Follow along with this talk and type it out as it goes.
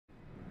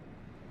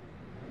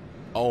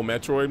Oh,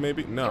 Metroid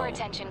maybe? No. Your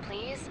attention,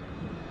 please.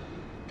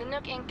 The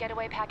Nook Inc.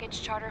 Getaway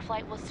Package charter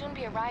flight will soon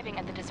be arriving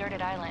at the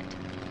deserted island.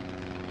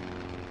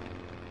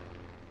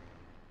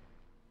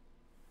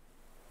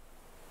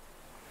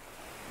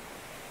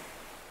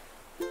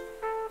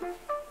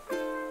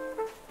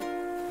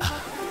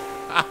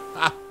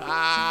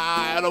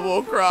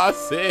 Animal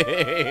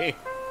Crossing.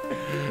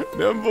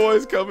 Them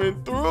boys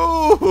coming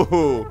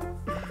through.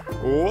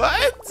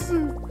 What?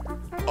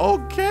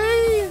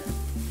 Okay.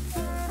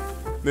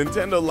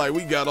 Nintendo like,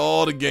 we got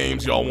all the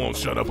games y'all won't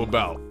shut up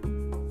about.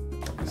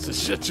 So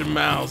shut your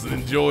mouths and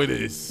enjoy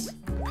this.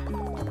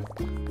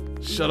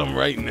 Shut them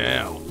right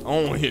now. I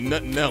don't want to hear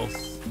nothing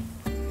else.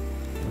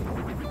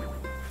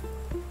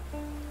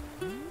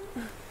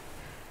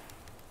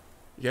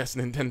 Yes,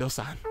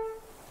 Nintendo-san.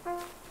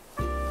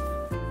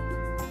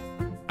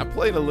 I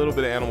played a little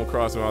bit of Animal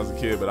Crossing when I was a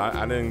kid, but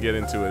I didn't get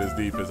into it as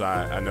deep as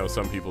I know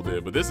some people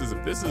did. But this is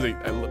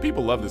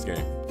people love this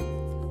game.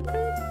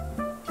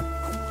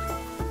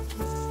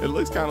 It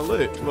looks kind of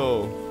lit.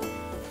 Little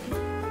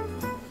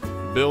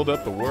build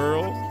up the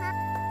world.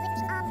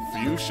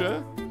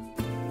 Fuchsia.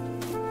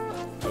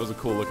 That was a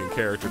cool looking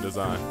character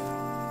design.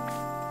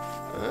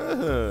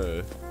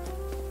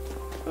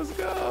 Let's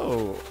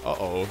go.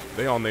 Uh-oh.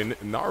 They on their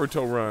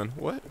Naruto run.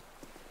 What?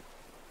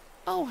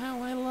 Oh,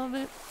 how I love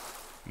it.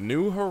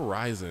 New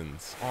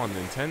Horizons on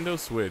Nintendo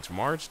Switch,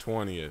 March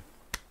 20th.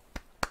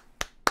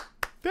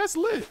 That's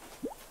lit.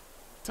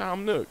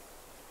 Tom Nook.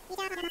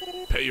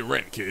 Pay your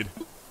rent, kid.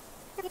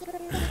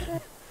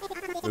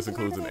 This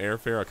includes an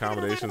airfare,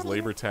 accommodations,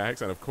 labor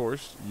tax, and of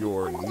course,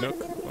 your Nook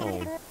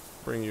loan.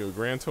 Bring you a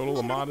grand total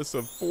of modest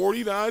of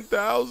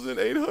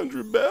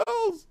 49,800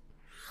 bells.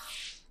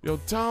 Yo,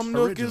 Tom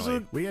Nook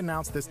we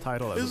announced this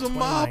title as a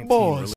mob boss.